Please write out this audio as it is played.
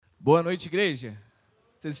Boa noite, igreja.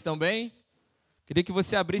 Vocês estão bem? Queria que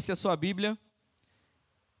você abrisse a sua Bíblia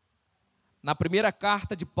na primeira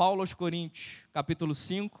carta de Paulo aos Coríntios, capítulo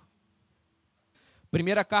 5.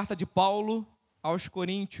 Primeira carta de Paulo aos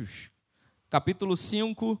Coríntios, capítulo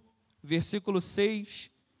 5, versículo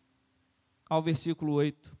 6 ao versículo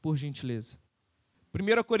 8, por gentileza.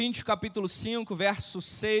 1 Coríntios, capítulo 5, verso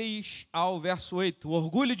 6 ao verso 8. O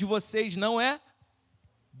orgulho de vocês não é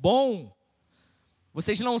bom.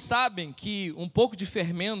 Vocês não sabem que um pouco de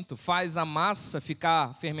fermento faz a massa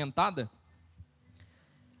ficar fermentada?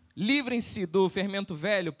 Livrem-se do fermento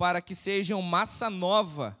velho para que sejam massa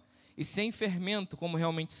nova e sem fermento, como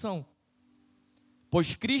realmente são.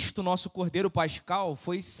 Pois Cristo, nosso Cordeiro Pascal,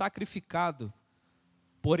 foi sacrificado.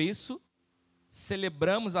 Por isso,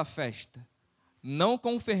 celebramos a festa, não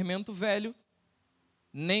com o fermento velho,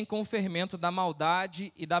 nem com o fermento da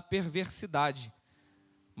maldade e da perversidade,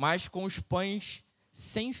 mas com os pães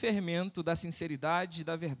sem fermento da sinceridade e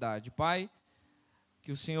da verdade. Pai, que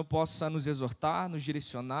o Senhor possa nos exortar, nos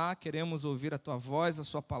direcionar. Queremos ouvir a Tua voz, a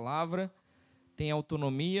Sua palavra. Tenha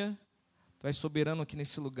autonomia. Tu és soberano aqui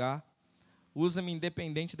nesse lugar. Usa-me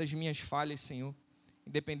independente das minhas falhas, Senhor.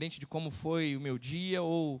 Independente de como foi o meu dia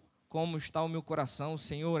ou como está o meu coração. O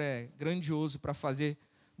Senhor é grandioso para fazer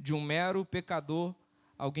de um mero pecador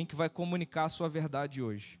alguém que vai comunicar a Sua verdade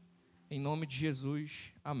hoje. Em nome de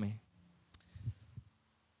Jesus, amém.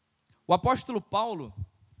 O apóstolo Paulo,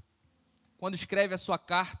 quando escreve a sua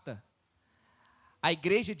carta à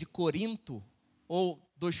igreja de Corinto,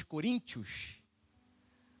 ou dos Coríntios,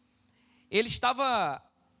 ele estava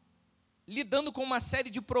lidando com uma série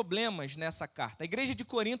de problemas nessa carta. A igreja de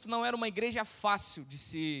Corinto não era uma igreja fácil de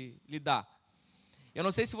se lidar. Eu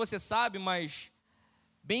não sei se você sabe, mas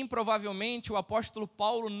bem provavelmente o apóstolo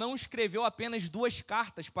Paulo não escreveu apenas 2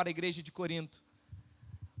 cartas para a igreja de Corinto.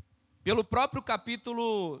 Pelo próprio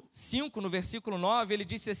capítulo 5, no versículo 9, ele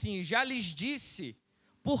disse assim: já lhes disse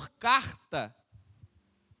por carta,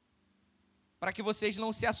 para que vocês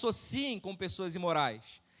não se associem com pessoas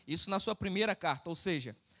imorais. Isso na sua primeira carta. Ou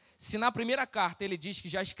seja, se na primeira carta ele diz que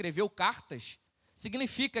já escreveu cartas,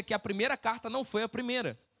 significa que a primeira carta não foi a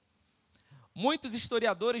primeira. Muitos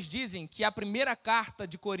historiadores dizem que a primeira carta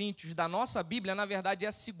de Coríntios da nossa Bíblia, na verdade, é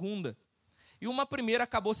a segunda. E uma primeira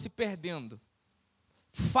acabou se perdendo.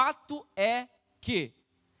 Fato é que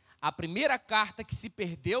a primeira carta que se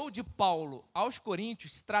perdeu de Paulo aos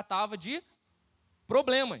Coríntios se tratava de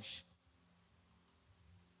problemas.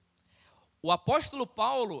 O apóstolo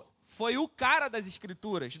Paulo foi o cara das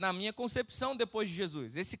Escrituras, na minha concepção, depois de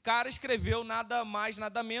Jesus. Esse cara escreveu nada mais,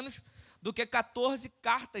 nada menos do que 14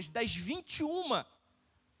 cartas das 21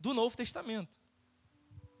 do Novo Testamento.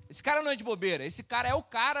 Esse cara não é de bobeira, esse cara é o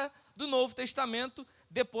cara do Novo Testamento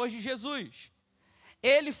depois de Jesus.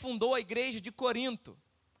 Ele fundou a igreja de Corinto.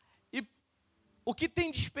 E o que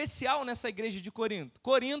tem de especial nessa igreja de Corinto?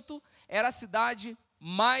 Corinto era a cidade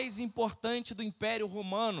mais importante do Império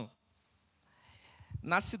Romano.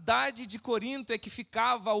 Na cidade de Corinto é que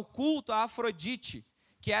ficava o culto a Afrodite,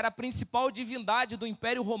 que era a principal divindade do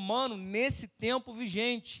Império Romano nesse tempo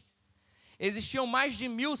vigente. Existiam mais de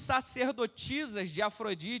 1000 sacerdotisas de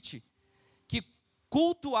Afrodite que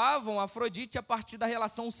cultuavam Afrodite a partir da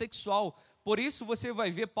relação sexual. Por isso você vai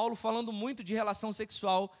ver Paulo falando muito de relação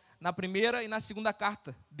sexual na primeira e na segunda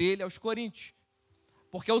carta dele aos Coríntios.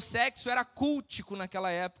 Porque o sexo era cultico naquela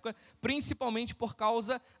época, principalmente por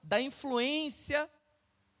causa da influência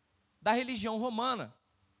da religião romana.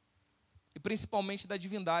 E principalmente da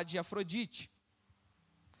divindade Afrodite.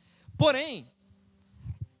 Porém,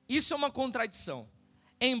 isso é uma contradição.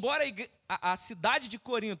 Embora a cidade de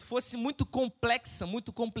Corinto fosse muito complexa,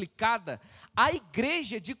 muito complicada, a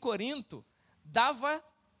igreja de Corinto dava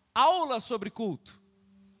aula sobre culto.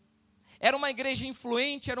 Era uma igreja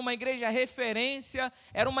influente, era uma igreja referência,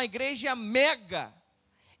 era uma igreja mega,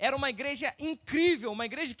 era uma igreja incrível, uma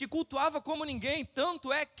igreja que cultuava como ninguém.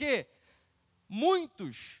 Tanto é que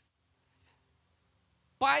muitos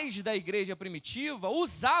pais da igreja primitiva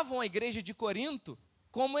usavam a igreja de Corinto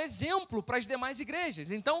como exemplo para as demais igrejas.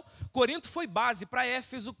 Então, Corinto foi base para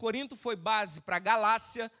Éfeso, Corinto foi base para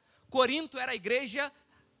Galácia, Corinto era a igreja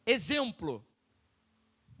exemplo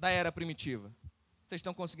da era primitiva. Vocês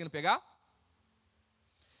estão conseguindo pegar?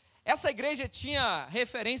 Essa igreja tinha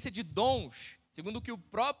referência de dons, segundo o que o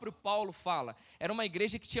próprio Paulo fala. Era uma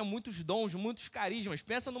igreja que tinha muitos dons, muitos carismas.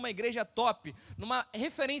 Pensa numa igreja top, numa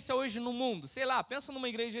referência hoje no mundo. Sei lá, pensa numa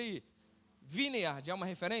igreja aí. Vineyard é uma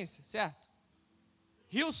referência, certo?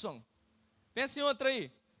 Hillsong. Pensa em outra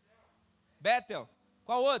aí. Bethel.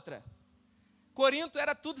 Qual outra? Corinto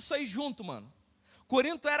era tudo isso aí junto, mano.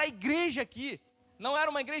 Corinto era a igreja aqui. Não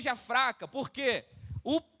era uma igreja fraca. Por quê?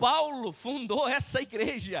 O Paulo fundou essa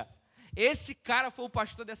igreja. Esse cara foi o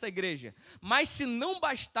pastor dessa igreja. Mas se não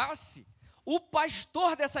bastasse, o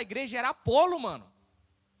pastor dessa igreja era Apolo, mano.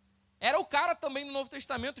 Era o cara também no Novo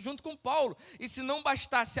Testamento junto com Paulo. E se não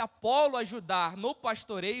bastasse Apolo ajudar no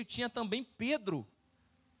pastoreio, tinha também Pedro.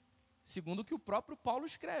 Segundo o que o próprio Paulo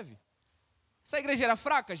escreve. Essa igreja era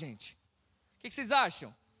fraca, gente? O que vocês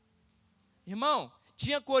acham? Irmão,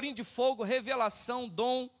 tinha corinho de fogo, revelação,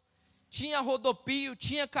 dom, tinha rodopio,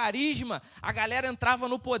 tinha carisma. A galera entrava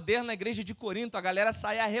no poder na igreja de Corinto, a galera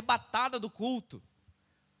saía arrebatada do culto.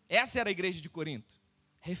 Essa era a igreja de Corinto.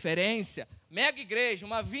 Referência, mega igreja,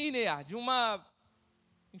 uma vineyard,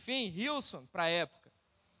 enfim, Hillsong para a época.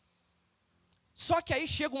 Só que aí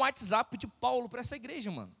chega um WhatsApp de Paulo para essa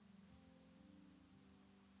igreja, mano.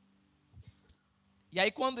 E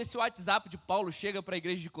aí quando esse WhatsApp de Paulo chega para a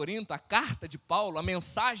igreja de Corinto, a carta de Paulo, a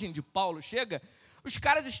mensagem de Paulo chega, os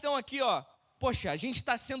caras estão aqui, ó, poxa, a gente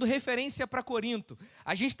está sendo referência para Corinto,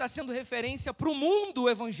 a gente está sendo referência para o mundo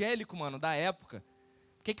evangélico, mano, da época.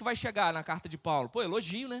 O que vai chegar na carta de Paulo? Pô,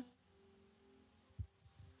 elogio, né?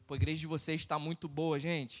 Pô, a igreja de vocês está muito boa,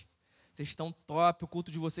 gente. Vocês estão top, o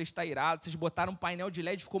culto de vocês está irado. Vocês botaram um painel de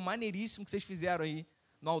LED, ficou maneiríssimo o que vocês fizeram aí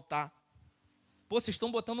no altar. Pô, vocês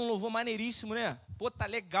estão botando um louvor maneiríssimo, né? Pô, tá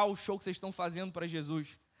legal o show que vocês estão fazendo para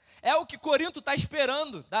Jesus. É o que Corinto está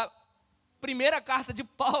esperando da primeira carta de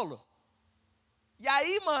Paulo. E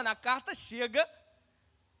aí, mano, a carta chega...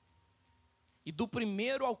 E do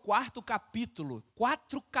 1º ao 4º capítulo,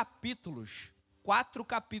 4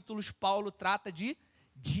 capítulos, Paulo trata de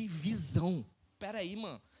divisão. Espera aí,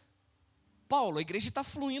 mano. Paulo, a igreja está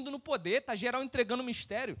fluindo no poder, está geral entregando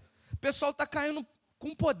mistério. O pessoal está caindo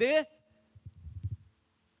com poder.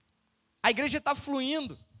 A igreja está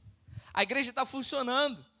fluindo. A igreja está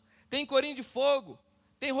funcionando. Tem corinho de fogo,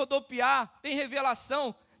 tem rodopiar, tem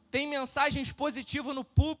revelação, tem mensagem expositiva no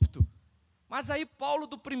púlpito. Mas aí Paulo,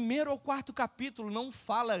 do 1º ao 4º capítulo, não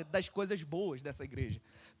fala das coisas boas dessa igreja.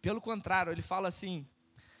 Pelo contrário, ele fala assim,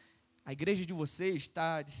 a igreja de vocês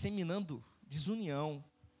está disseminando desunião.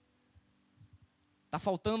 Está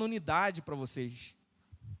faltando unidade para vocês.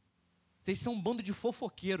 Vocês são um bando de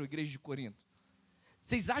fofoqueiro, igreja de Corinto.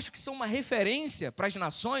 Vocês acham que são uma referência para as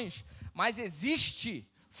nações, mas existe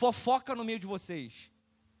fofoca no meio de vocês.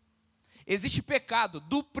 Existe pecado,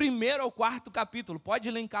 do 1º ao 4º capítulo, pode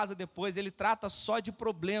ler em casa depois, ele trata só de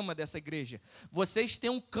problema dessa igreja. Vocês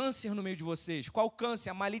têm um câncer no meio de vocês. Qual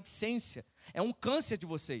câncer? A maledicência. É um câncer de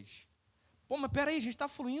vocês. Pô, mas peraí, a gente está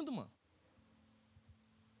fluindo, mano.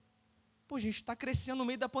 Pô, a gente está crescendo no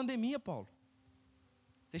meio da pandemia, Paulo.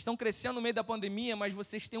 Vocês estão crescendo no meio da pandemia, mas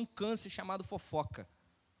vocês têm um câncer chamado fofoca.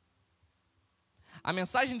 A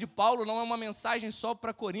mensagem de Paulo não é uma mensagem só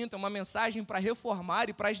para Corinto, é uma mensagem para reformar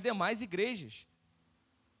e para as demais igrejas.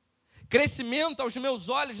 Crescimento aos meus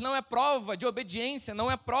olhos não é prova de obediência,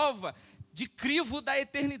 não é prova de crivo da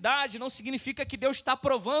eternidade, não significa que Deus está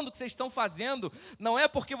provando o que vocês estão fazendo, não é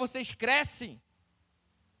porque vocês crescem,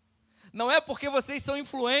 não é porque vocês são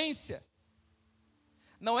influência,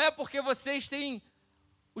 não é porque vocês têm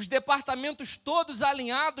os departamentos todos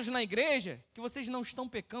alinhados na igreja, que vocês não estão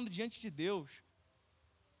pecando diante de Deus.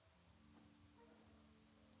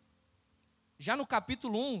 Já no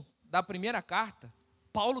capítulo 1 da primeira carta,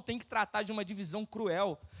 Paulo tem que tratar de uma divisão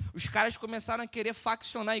cruel. Os caras começaram a querer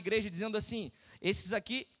faccionar a igreja, dizendo assim, esses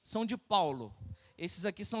aqui são de Paulo, esses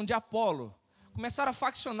aqui são de Apolo. Começaram a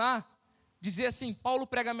faccionar, dizer assim, Paulo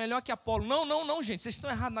prega melhor que Apolo. Não, gente, vocês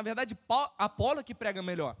estão errados. Na verdade, Apolo que prega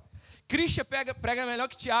melhor. Christian prega melhor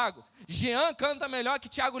que Tiago. Jean canta melhor que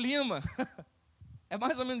Tiago Lima. É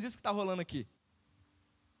mais ou menos isso que está rolando aqui.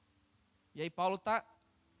 E aí Paulo está...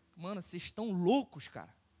 Mano, vocês estão loucos,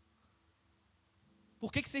 cara.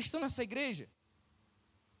 Por que vocês estão nessa igreja?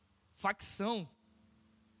 Facção.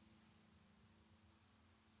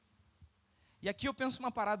 E aqui eu penso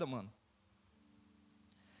uma parada, mano.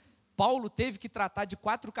 Paulo teve que tratar de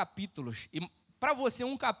 4 capítulos. E para você,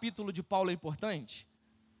 um capítulo de Paulo é importante?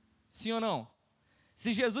 Sim ou não?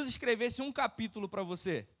 Se Jesus escrevesse um capítulo para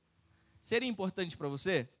você, seria importante para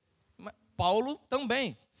você? Paulo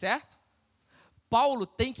também, certo? Paulo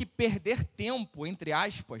tem que perder tempo, entre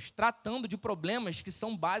aspas, tratando de problemas que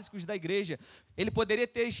são básicos da igreja. Ele poderia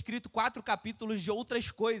ter escrito 4 capítulos de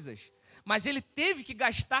outras coisas, mas ele teve que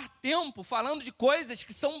gastar tempo falando de coisas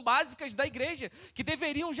que são básicas da igreja, que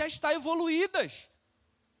deveriam já estar evoluídas.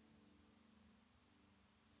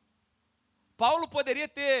 Paulo poderia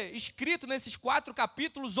ter escrito nesses 4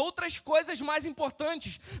 capítulos outras coisas mais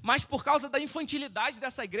importantes, mas por causa da infantilidade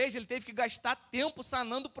dessa igreja, ele teve que gastar tempo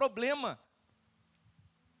sanando o problema.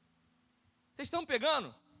 Vocês estão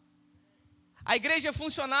pegando? A igreja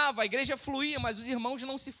funcionava, a igreja fluía, mas os irmãos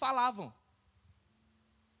não se falavam.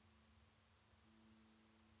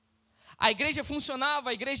 A igreja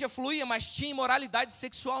funcionava, a igreja fluía, mas tinha imoralidade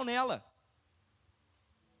sexual nela.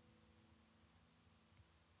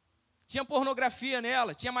 Tinha pornografia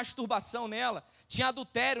nela, tinha masturbação nela, tinha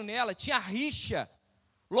adultério nela, tinha rixa.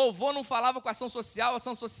 Louvor não falava com ação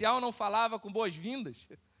social não falava com boas-vindas.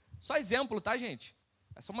 Só exemplo, tá, gente?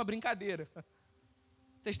 É só uma brincadeira.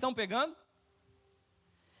 Vocês estão pegando?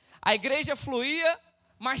 A igreja fluía,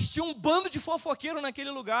 mas tinha um bando de fofoqueiro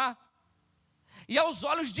naquele lugar. E aos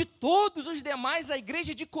olhos de todos os demais, a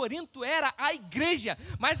igreja de Corinto era a igreja,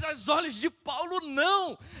 mas aos olhos de Paulo,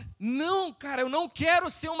 não. Não, cara, eu não quero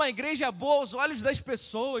ser uma igreja boa aos olhos das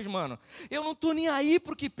pessoas, mano. Eu não estou nem aí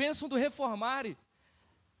para o que pensam do Reformare.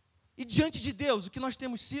 E diante de Deus, o que nós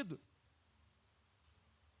temos sido?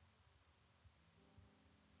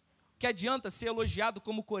 O que adianta ser elogiado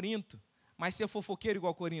como Corinto, mas ser fofoqueiro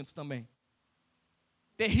igual Corinto também?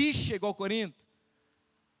 Ter rixa igual Corinto?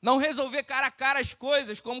 Não resolver cara a cara as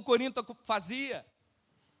coisas como Corinto fazia?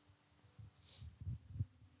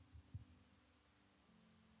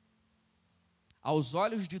 Aos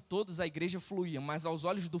olhos de todos a igreja fluía, mas aos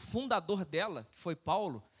olhos do fundador dela, que foi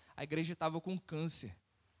Paulo, a igreja estava com câncer.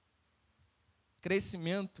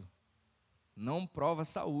 Crescimento não prova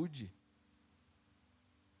saúde.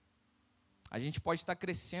 A gente pode estar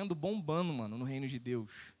crescendo, bombando, mano, no reino de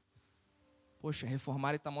Deus. Poxa,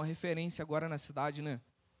 Reformare está uma referência agora na cidade, né?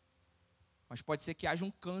 Mas pode ser que haja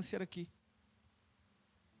um câncer aqui.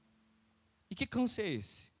 E que câncer é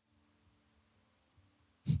esse?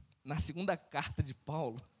 Na segunda carta de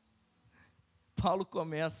Paulo, Paulo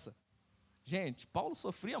começa. Gente, Paulo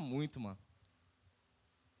sofria muito, mano.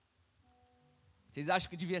 Vocês acham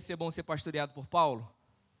que devia ser bom ser pastoreado por Paulo?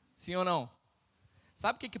 Sim ou não?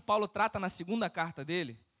 Sabe o que Paulo trata na segunda carta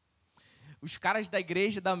dele? Os caras da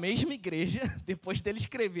igreja, da mesma igreja, depois dele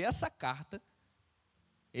escrever essa carta,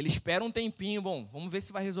 ele espera um tempinho, bom, vamos ver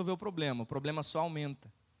se vai resolver o problema só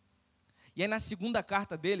aumenta. E aí na segunda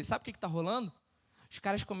carta dele, sabe o que está rolando? Os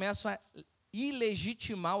caras começam a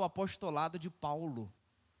ilegitimar o apostolado de Paulo.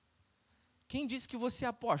 Quem disse que você é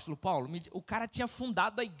apóstolo, Paulo? O cara tinha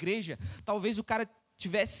fundado a igreja, talvez o cara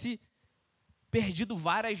tivesse perdido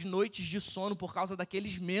várias noites de sono por causa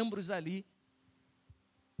daqueles membros ali.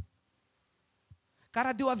 O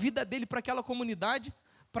cara deu a vida dele para aquela comunidade,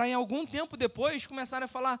 para em algum tempo depois começarem a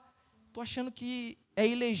falar, estou achando que é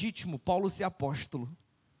ilegítimo Paulo ser apóstolo.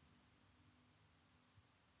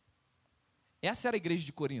 Essa era a igreja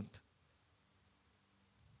de Corinto.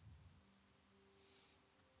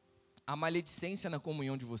 A maledicência na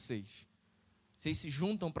comunhão de vocês. Vocês se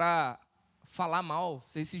juntam para falar mal,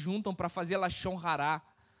 vocês se juntam para fazer lachão rará.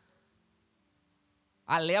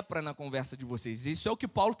 A lepra na conversa de vocês. Isso é o que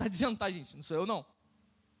Paulo está dizendo, tá, gente? Não sou eu, não.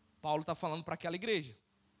 Paulo está falando para aquela igreja.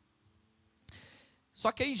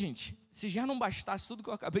 Só que aí, gente, se já não bastasse tudo que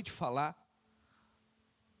eu acabei de falar,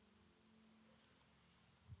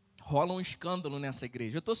 rola um escândalo nessa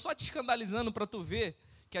igreja. Eu estou só te escandalizando para tu ver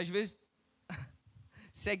que às vezes,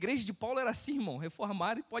 se a igreja de Paulo era assim, irmão,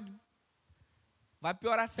 Reformare vai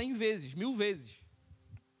piorar 100 vezes, 1000 vezes.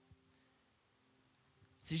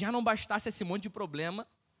 Se já não bastasse esse monte de problema,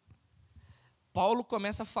 Paulo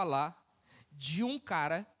começa a falar de um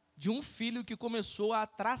cara, de um filho que começou a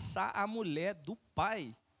traçar a mulher do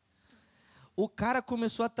pai. O cara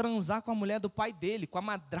começou a transar com a mulher do pai dele, com a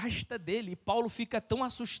madrasta dele. E Paulo fica tão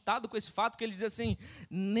assustado com esse fato que ele diz assim,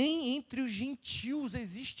 nem entre os gentios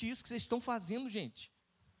existe isso que vocês estão fazendo, gente.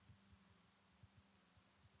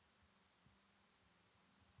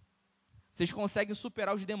 Vocês conseguem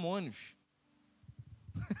superar os demônios.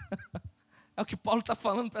 É o que Paulo está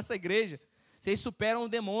falando para essa igreja. Vocês superam o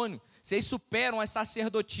demônio. Vocês superam as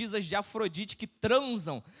sacerdotisas de Afrodite que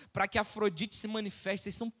transam para que Afrodite se manifeste.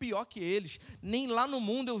 Vocês são pior que eles. Nem lá no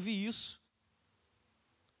mundo eu vi isso.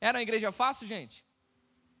 Era uma igreja fácil, gente?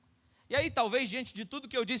 E aí, talvez, diante de tudo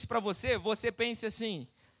que eu disse para você, você pense assim,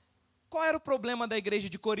 qual era o problema da igreja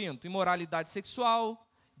de Corinto? Imoralidade sexual,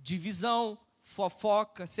 divisão,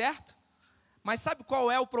 fofoca, certo? Mas sabe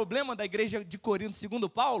qual é o problema da igreja de Corinto, segundo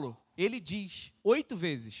Paulo? Ele diz 8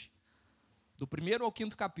 vezes, do 1º ao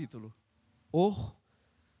 5º capítulo,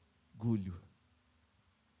 orgulho.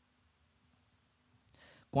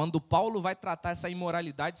 Quando Paulo vai tratar essa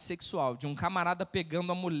imoralidade sexual de um camarada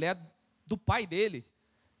pegando a mulher do pai dele,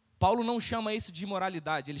 Paulo não chama isso de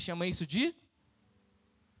imoralidade, ele chama isso de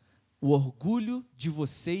o orgulho de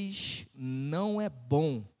vocês não é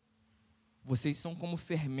bom. Vocês são como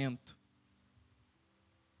fermento.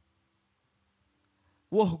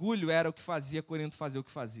 O orgulho era o que fazia Corinto fazer o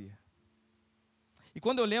que fazia. E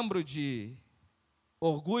quando eu lembro de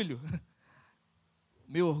orgulho,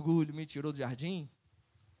 meu orgulho me tirou do jardim.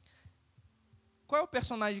 Qual é o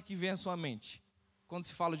personagem que vem à sua mente quando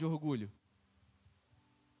se fala de orgulho?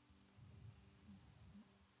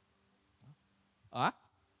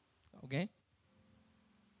 Alguém?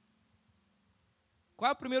 Qual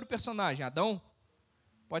é o primeiro personagem? Adão?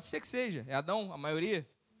 Pode ser que seja, é Adão, a maioria.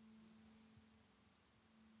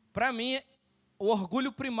 Para mim, o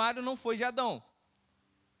orgulho primário não foi de Adão.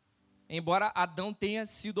 Embora Adão tenha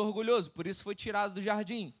sido orgulhoso, por isso foi tirado do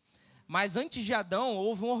jardim. Mas antes de Adão,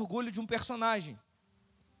 houve um orgulho de um personagem.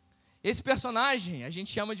 Esse personagem a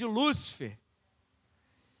gente chama de Lúcifer.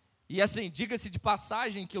 E assim, diga-se de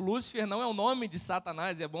passagem que Lúcifer não é o nome de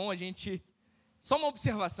Satanás, é bom a gente... Só uma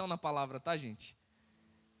observação na palavra, tá, gente?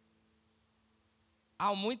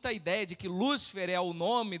 Há muita ideia de que Lúcifer é o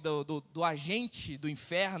nome do agente do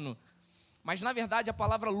inferno, mas na verdade a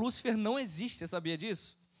palavra Lúcifer não existe, você sabia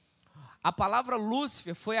disso? A palavra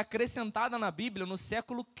Lúcifer foi acrescentada na Bíblia no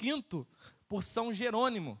século V por São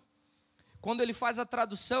Jerônimo, quando ele faz a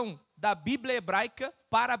tradução da Bíblia hebraica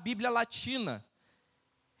para a Bíblia latina.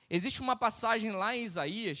 Existe uma passagem lá em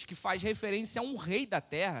Isaías que faz referência a um rei da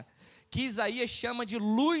terra, que Isaías chama de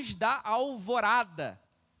luz da alvorada,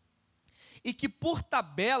 e que por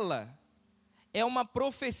tabela é uma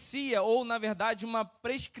profecia, ou na verdade uma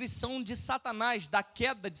prescrição de Satanás, da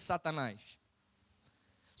queda de Satanás.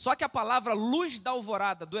 Só que a palavra luz da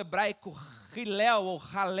alvorada, do hebraico Hillel ou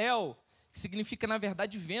Halel, que significa na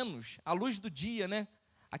verdade Vênus, a luz do dia, né?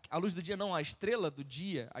 A luz do dia não, a estrela do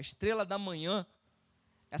dia, a estrela da manhã.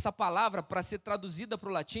 Essa palavra, para ser traduzida para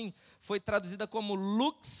o latim, foi traduzida como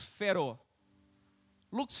lux fero.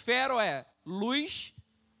 Lux fero é luz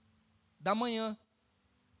da manhã,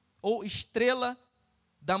 ou estrela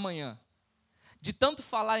da manhã. De tanto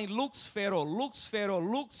falar em lux fero, lux fero,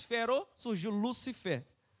 lux fero, surgiu Lúcifer.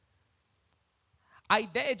 A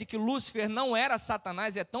ideia de que Lúcifer não era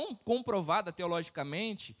Satanás é tão comprovada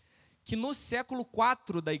teologicamente que no século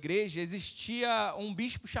IV da igreja existia um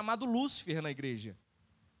bispo chamado Lúcifer na igreja.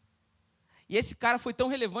 E esse cara foi tão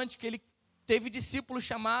relevante que ele teve discípulos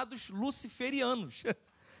chamados luciferianos.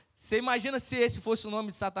 Você imagina se esse fosse o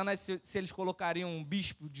nome de Satanás, se eles colocariam um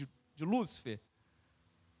bispo de Lúcifer?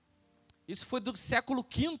 Isso foi do século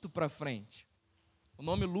V para frente. O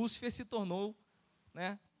nome Lúcifer se tornou,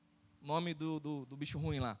 né, o nome do bicho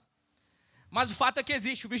ruim lá. Mas o fato é que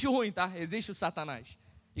existe o bicho ruim, tá? Existe o Satanás.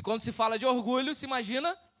 E quando se fala de orgulho, se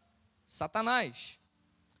imagina Satanás.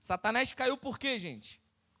 Satanás caiu por quê, gente?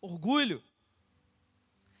 Orgulho.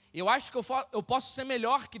 Eu acho que eu posso ser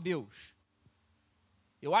melhor que Deus.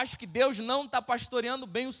 Eu acho que Deus não está pastoreando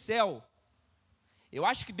bem o céu. Eu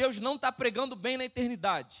acho que Deus não está pregando bem na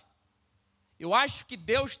eternidade. Eu acho que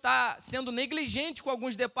Deus está sendo negligente com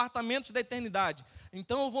alguns departamentos da eternidade.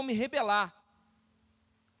 Então eu vou me rebelar.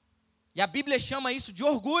 E a Bíblia chama isso de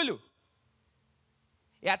orgulho.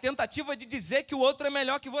 É a tentativa de dizer que o outro é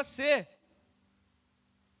melhor que você.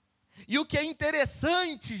 E o que é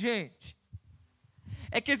interessante, gente,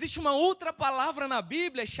 é que existe uma outra palavra na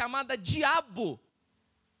Bíblia chamada diabo.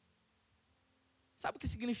 Sabe o que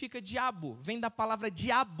significa diabo? Vem da palavra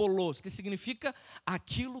diabolos, que significa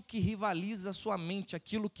aquilo que rivaliza a sua mente,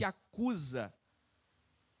 aquilo que acusa.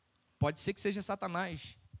 Pode ser que seja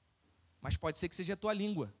Satanás, mas pode ser que seja a tua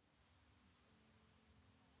língua.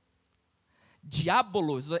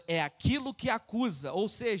 Diabolos é aquilo que acusa, ou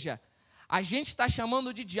seja, a gente está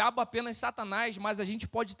chamando de diabo apenas Satanás, mas a gente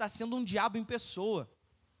pode estar sendo um diabo em pessoa.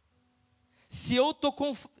 Se eu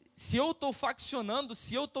estou faccionando,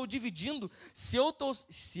 se eu estou dividindo, se eu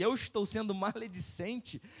estou sendo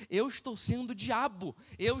maledicente, eu estou sendo diabo,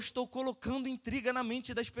 eu estou colocando intriga na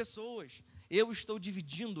mente das pessoas, eu estou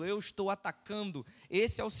dividindo, eu estou atacando.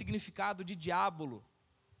 Esse é o significado de diabolo.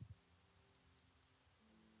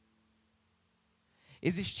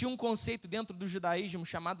 Existia um conceito dentro do judaísmo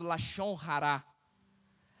chamado Lashon Hará.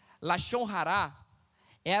 Lashon Hará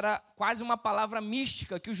era quase uma palavra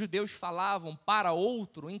mística que os judeus falavam para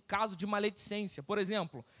outro em caso de maledicência. Por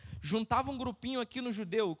exemplo, juntava um grupinho aqui no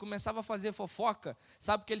judeu, começava a fazer fofoca,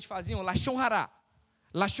 sabe o que eles faziam? Lashon Hará,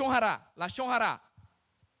 Lashon Hará, Lashon Hará.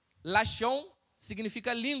 Lashon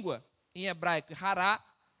significa língua em hebraico, Hará,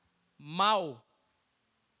 mal.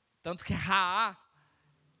 Tanto que Raá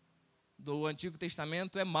do Antigo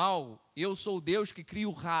Testamento é mal. Eu sou o Deus que cria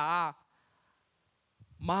o Raá,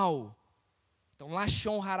 mal. Então,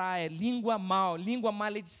 Lashon Hará é língua mal, língua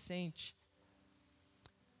maledicente.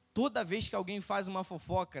 Toda vez que alguém faz uma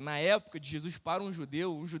fofoca, na época de Jesus, para um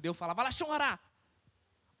judeu, o judeu falava Lashon Hará.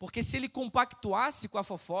 Porque se ele compactuasse com a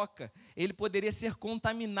fofoca, ele poderia ser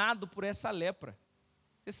contaminado por essa lepra.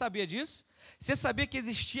 Você sabia disso? Você sabia que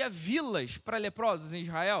existia vilas para leprosos em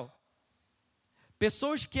Israel?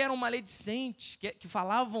 Pessoas que eram maledicentes, que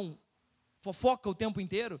falavam fofoca o tempo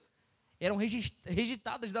inteiro, eram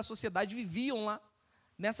rejeitadas da sociedade, viviam lá,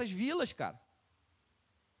 nessas vilas, cara.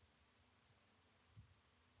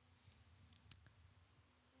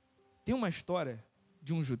 Tem uma história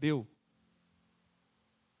de um judeu,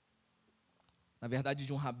 na verdade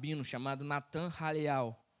de um rabino chamado Natan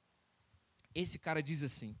Haleal. Esse cara diz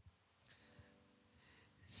assim: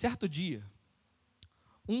 certo dia,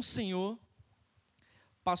 um senhor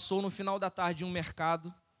passou no final da tarde em um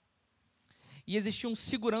mercado e existia um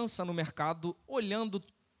segurança no mercado olhando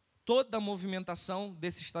toda a movimentação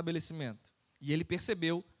desse estabelecimento. E ele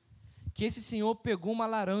percebeu que esse senhor pegou uma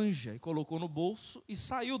laranja e colocou no bolso e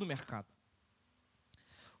saiu do mercado.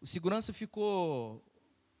 O segurança ficou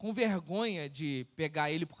com vergonha de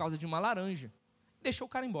pegar ele por causa de uma laranja. Deixou o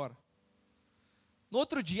cara embora. No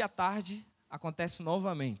outro dia à tarde, acontece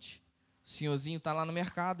novamente. O senhorzinho está lá no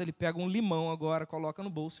mercado, ele pega um limão agora, coloca no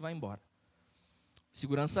bolso e vai embora. O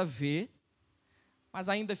segurança vê, mas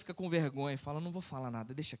ainda fica com vergonha e fala: não vou falar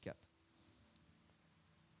nada, deixa quieto.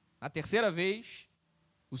 Na terceira vez,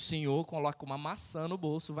 o senhor coloca uma maçã no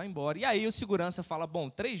bolso, vai embora. E aí o segurança fala: bom,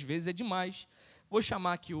 3 vezes é demais, vou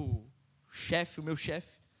chamar aqui o meu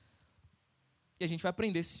chefe, e a gente vai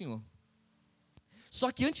prender esse senhor. Só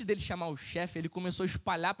que antes dele chamar o chefe, ele começou a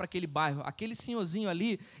espalhar para aquele bairro: aquele senhorzinho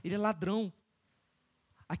ali, ele é ladrão.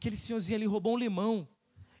 Aquele senhorzinho ali roubou um limão,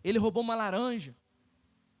 ele roubou uma laranja.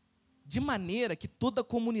 De maneira que toda a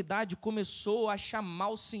comunidade começou a chamar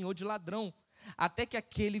o senhor de ladrão, até que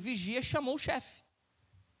aquele vigia chamou o chefe.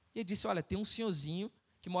 E ele disse: olha, tem um senhorzinho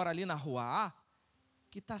que mora ali na rua A,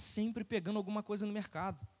 que está sempre pegando alguma coisa no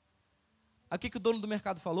mercado. Aí o que o dono do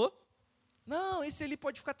mercado falou? Não, esse ali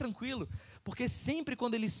pode ficar tranquilo, porque sempre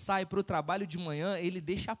quando ele sai para o trabalho de manhã, ele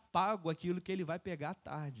deixa pago aquilo que ele vai pegar à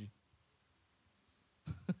tarde.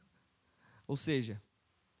 Ou seja,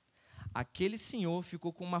 aquele senhor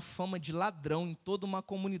ficou com uma fama de ladrão em toda uma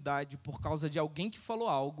comunidade por causa de alguém que falou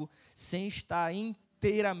algo sem estar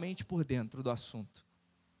inteiramente por dentro do assunto.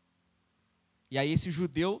 E aí esse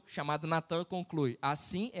judeu chamado Natan conclui: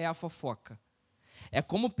 assim é a fofoca. É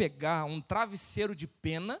como pegar um travesseiro de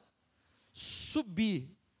pena, subir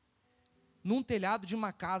num telhado de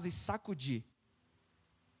uma casa e sacudir.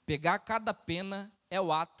 Pegar cada pena é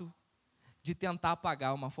o ato de tentar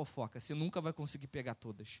apagar uma fofoca. Você nunca vai conseguir pegar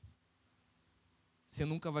todas. Você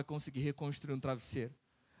nunca vai conseguir reconstruir um travesseiro.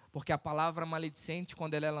 Porque a palavra maledicente,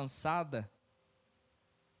 quando ela é lançada,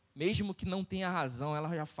 mesmo que não tenha razão,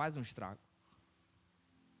 ela já faz um estrago.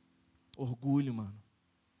 Orgulho, mano.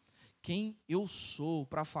 Quem eu sou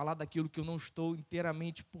para falar daquilo que eu não estou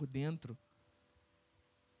inteiramente por dentro?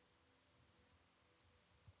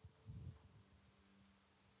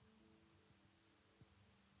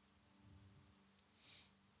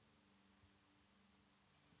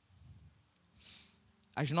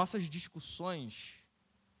 As nossas discussões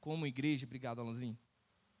como igreja, obrigado, Alanzinho,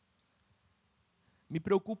 me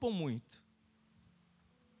preocupam muito.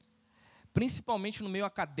 Principalmente no meio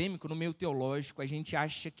acadêmico, no meio teológico, a gente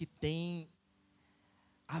acha que tem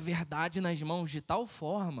a verdade nas mãos de tal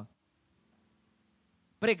forma.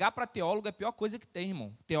 Pregar para teólogo é a pior coisa que tem,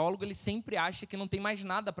 irmão. O teólogo, ele sempre acha que não tem mais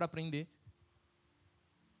nada para aprender.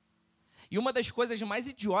 E uma das coisas mais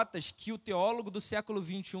idiotas que o teólogo do século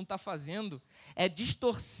XXI está fazendo é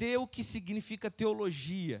distorcer o que significa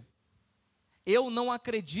teologia. Eu não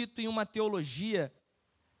acredito em uma teologia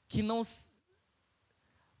que não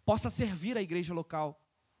possa servir a igreja local.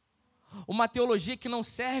 Uma teologia que não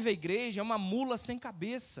serve a igreja é uma mula sem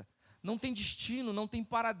cabeça. Não tem destino, não tem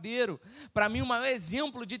paradeiro. Para mim, o maior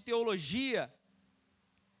exemplo de teologia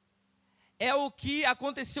é o que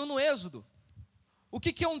aconteceu no Êxodo. O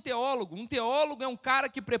que é um teólogo? Um teólogo é um cara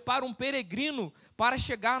que prepara um peregrino para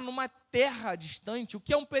chegar numa terra distante. O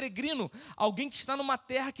que é um peregrino? Alguém que está numa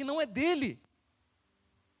terra que não é dele.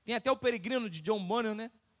 Tem até o Peregrino de John Bunyan,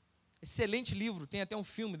 né? Excelente livro, tem até um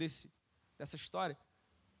filme dessa história.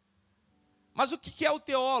 Mas o que é o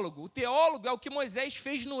teólogo? O teólogo é o que Moisés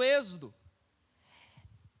fez no Êxodo.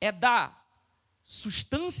 É dar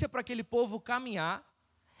sustância para aquele povo caminhar,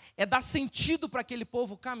 é dar sentido para aquele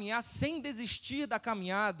povo caminhar sem desistir da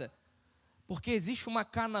caminhada, porque existe uma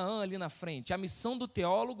Canaã ali na frente. A missão do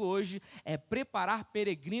teólogo hoje é preparar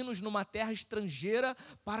peregrinos numa terra estrangeira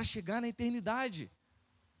para chegar na eternidade.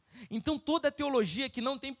 Então toda teologia que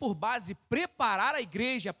não tem por base preparar a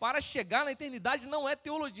igreja para chegar na eternidade não é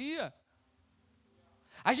teologia.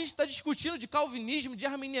 A gente está discutindo de calvinismo, de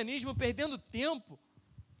arminianismo, perdendo tempo.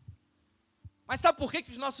 Mas sabe por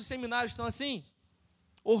que os nossos seminários estão assim?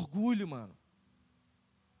 Orgulho, mano.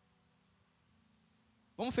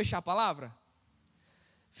 Vamos fechar a palavra?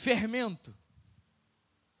 Fermento.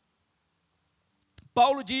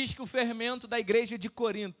 Paulo diz que o fermento da igreja de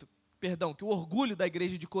Corinto, que o orgulho da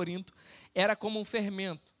igreja de Corinto era como um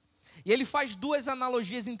fermento. E ele faz duas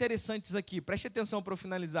analogias interessantes aqui, preste atenção para eu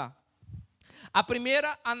finalizar. A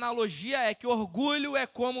primeira analogia é que o orgulho é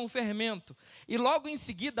como um fermento. E logo em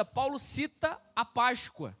seguida, Paulo cita a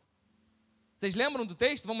Páscoa. Vocês lembram do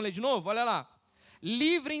texto? Vamos ler de novo? Olha lá.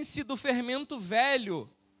 Livrem-se do fermento velho,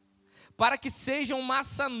 para que sejam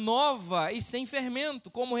massa nova e sem fermento,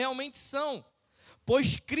 como realmente são.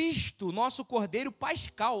 Pois Cristo, nosso Cordeiro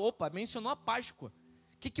Pascal, mencionou a Páscoa.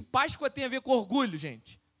 O que Páscoa tem a ver com orgulho,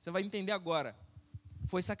 gente? Você vai entender agora.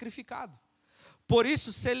 Foi sacrificado. Por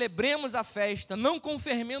isso, celebremos a festa, não com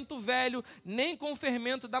fermento velho, nem com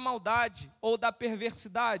fermento da maldade ou da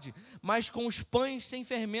perversidade, mas com os pães sem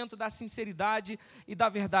fermento da sinceridade e da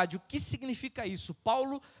verdade. O que significa isso?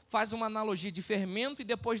 Paulo faz uma analogia de fermento e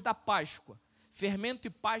depois da Páscoa. Fermento e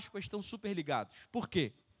Páscoa estão super ligados. Por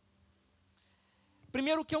quê?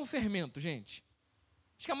 Primeiro, o que é um fermento, gente?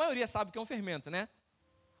 Acho que a maioria sabe o que é um fermento, né?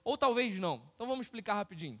 Ou talvez não. Então vamos explicar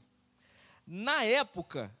rapidinho. Na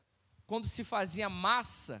época, quando se fazia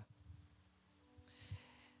massa,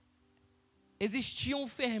 existia um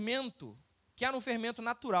fermento, que era um fermento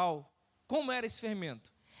natural. Como era esse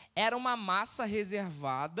fermento? Era uma massa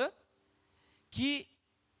reservada que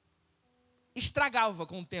estragava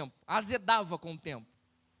com o tempo, azedava com o tempo.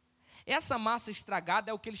 Essa massa estragada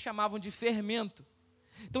é o que eles chamavam de fermento.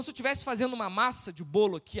 Então, se eu estivesse fazendo uma massa de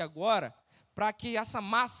bolo aqui agora, para que essa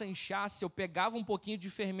massa inchasse, eu pegava um pouquinho de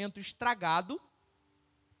fermento estragado.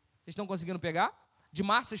 Vocês estão conseguindo pegar? De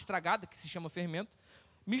massa estragada, que se chama fermento,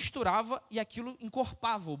 misturava e aquilo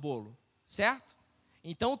encorpava o bolo, certo?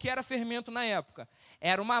 Então, o que era fermento na época?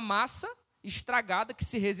 Era uma massa estragada que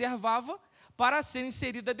se reservava para ser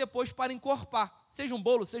inserida depois para encorpar, seja um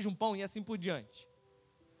bolo, seja um pão e assim por diante.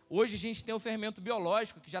 Hoje a gente tem o fermento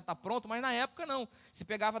biológico que já está pronto, mas na época não. Se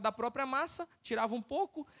pegava da própria massa, tirava um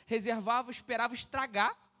pouco, reservava, esperava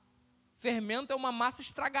estragar. Fermento é uma massa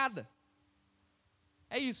estragada.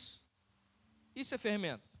 É isso. Isso é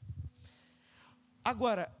fermento.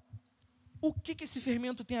 Agora, o que esse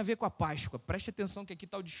fermento tem a ver com a Páscoa? Preste atenção que aqui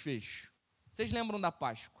está o desfecho. Vocês lembram da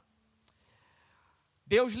Páscoa?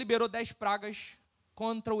 Deus liberou 10 pragas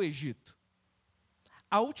contra o Egito.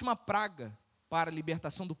 A última praga para a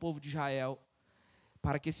libertação do povo de Israel,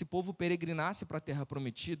 para que esse povo peregrinasse para a terra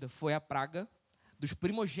prometida, foi a praga dos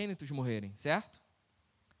primogênitos morrerem, certo?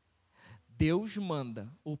 Deus manda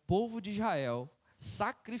o povo de Israel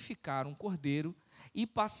sacrificar um cordeiro e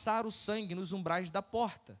passar o sangue nos umbrais da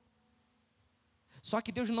porta. Só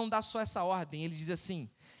que Deus não dá só essa ordem, ele diz assim: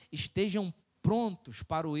 estejam prontos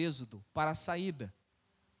para o êxodo, para a saída.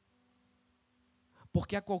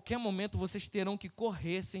 Porque a qualquer momento vocês terão que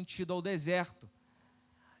correr sentido ao deserto.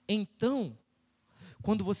 Então,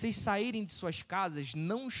 quando vocês saírem de suas casas,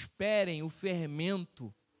 não esperem o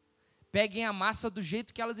fermento. Peguem a massa do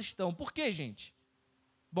jeito que elas estão. Por quê, gente?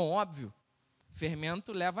 Bom, óbvio,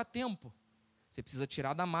 fermento leva tempo. Você precisa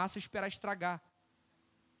tirar da massa e esperar estragar.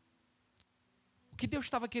 O que Deus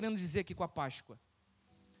estava querendo dizer aqui com a Páscoa?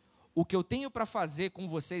 O que eu tenho para fazer com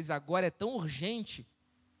vocês agora é tão urgente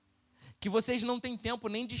que vocês não têm tempo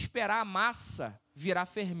nem de esperar a massa virar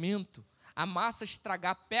fermento, a massa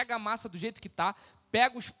estragar. Pega a massa do jeito que está,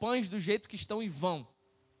 pega os pães do jeito que estão e vão.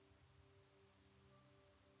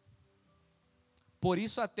 Por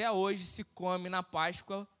isso até hoje se come na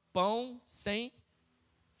Páscoa pão sem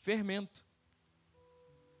fermento.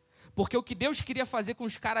 Porque o que Deus queria fazer com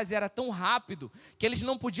os caras era tão rápido que eles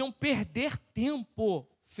não podiam perder tempo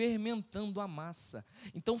fermentando a massa.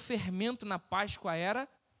 Então fermento na Páscoa era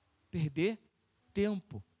perder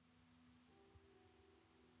tempo.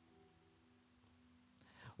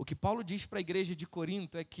 O que Paulo diz para a igreja de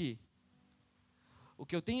Corinto é que o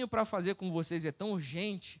que eu tenho para fazer com vocês é tão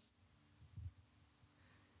urgente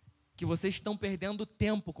que vocês estão perdendo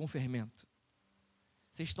tempo com fermento.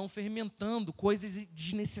 Vocês estão fermentando coisas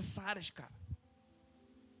desnecessárias, cara.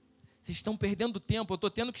 Vocês estão perdendo tempo. Eu estou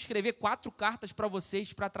tendo que escrever 4 cartas para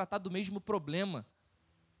vocês para tratar do mesmo problema.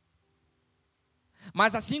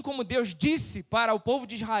 Mas assim como Deus disse para o povo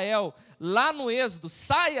de Israel, lá no Êxodo,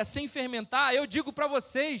 saia sem fermentar, eu digo para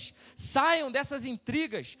vocês, saiam dessas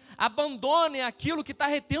intrigas, abandonem aquilo que está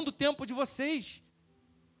retendo o tempo de vocês.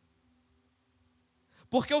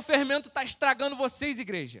 Porque o fermento está estragando vocês,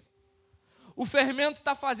 igreja. O fermento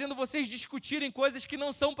está fazendo vocês discutirem coisas que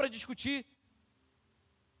não são para discutir.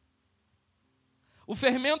 O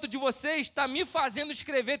fermento de vocês está me fazendo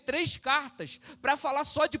escrever 3 cartas para falar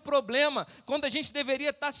só de problema, quando a gente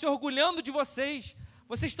deveria estar se orgulhando de vocês.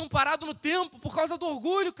 Vocês estão parados no tempo por causa do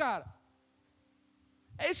orgulho, cara.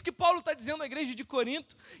 É isso que Paulo está dizendo à igreja de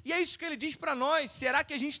Corinto. E é isso que ele diz para nós. Será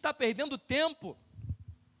que a gente está perdendo tempo,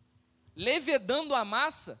 levedando a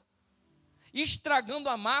massa, estragando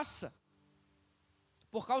a massa,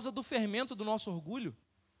 por causa do fermento do nosso orgulho?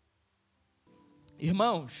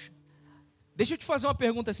 Irmãos, deixa eu te fazer uma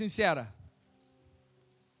pergunta sincera.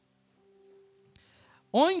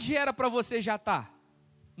 Onde era para você já estar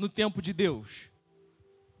no tempo de Deus?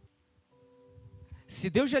 Se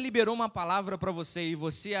Deus já liberou uma palavra para você e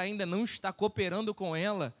você ainda não está cooperando com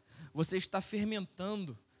ela, você está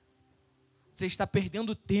fermentando. Você está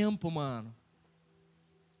perdendo tempo, mano.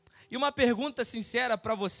 E uma pergunta sincera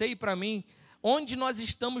para você e para mim: onde nós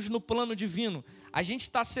estamos no plano divino? A gente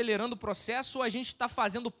está acelerando o processo ou a gente está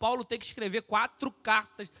fazendo Paulo ter que escrever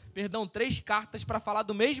 3 cartas para falar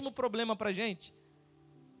do mesmo problema para a gente?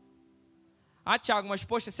 Ah, Tiago, mas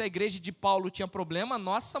poxa, se a igreja de Paulo tinha problema,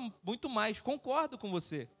 nossa, muito mais. Concordo com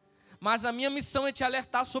você. Mas a minha missão é te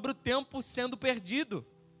alertar sobre o tempo sendo perdido.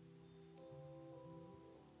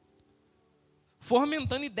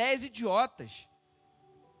 Fomentando ideias idiotas.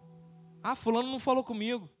 Ah, fulano não falou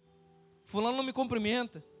comigo. Fulano não me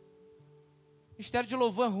cumprimenta. Ministério de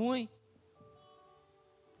louvor é ruim.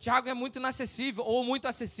 Tiago é muito inacessível ou muito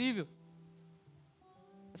acessível.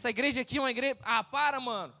 Essa igreja aqui é uma igreja... Ah, para,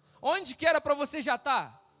 mano. Onde que era para você já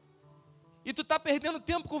estar? E tu está perdendo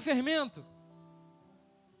tempo com fermento.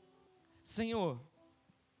 Senhor,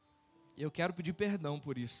 eu quero pedir perdão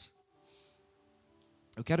por isso.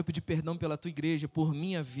 Eu quero pedir perdão pela tua igreja, por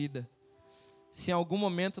minha vida. Se em algum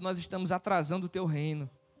momento nós estamos atrasando o teu reino.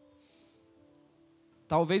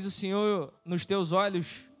 Talvez o Senhor, nos teus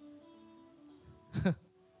olhos,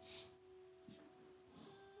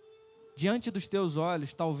 diante dos teus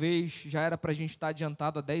olhos, talvez já era para a gente estar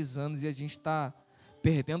adiantado há 10 anos e a gente está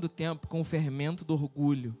perdendo tempo com o fermento do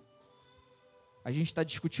orgulho. A gente está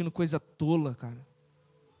discutindo coisa tola, cara.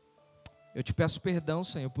 Eu te peço perdão,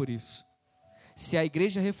 Senhor, por isso. Se a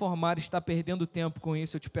igreja reformada está perdendo tempo com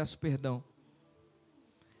isso, eu te peço perdão.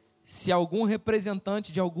 Se algum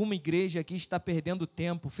representante de alguma igreja aqui está perdendo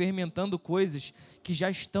tempo, fermentando coisas que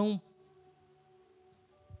já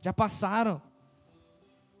passaram.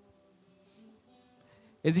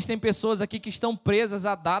 Existem pessoas aqui que estão presas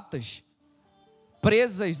a datas,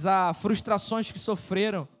 presas a frustrações que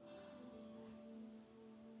sofreram,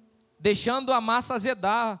 deixando a massa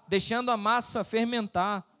azedar, deixando a massa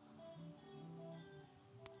fermentar.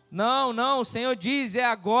 Não, o Senhor diz, é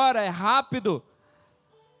agora, é rápido.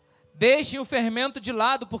 Deixem o fermento de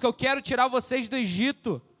lado, porque eu quero tirar vocês do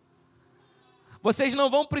Egito. Vocês não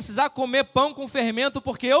vão precisar comer pão com fermento,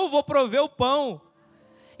 porque eu vou prover o pão.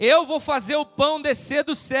 Eu vou fazer o pão descer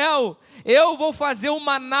do céu. Eu vou fazer o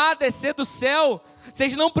maná descer do céu.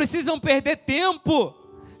 Vocês não precisam perder tempo.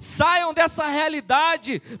 Saiam dessa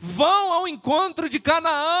realidade. Vão ao encontro de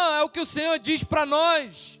Canaã. É o que o Senhor diz para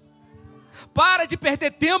nós. Para de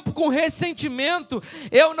perder tempo com ressentimento.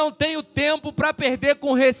 Eu não tenho tempo para perder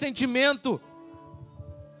com ressentimento.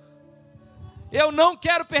 Eu não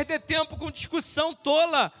quero perder tempo com discussão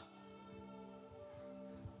tola.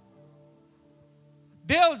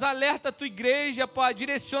 Deus, alerta a tua igreja, Pai,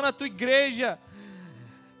 direciona a tua igreja.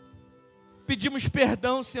 Pedimos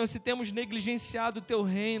perdão, Senhor, se temos negligenciado o teu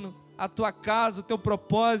reino, a tua casa, o teu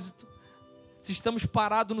propósito. Se estamos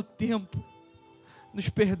parados no tempo, nos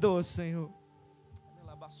perdoa, Senhor.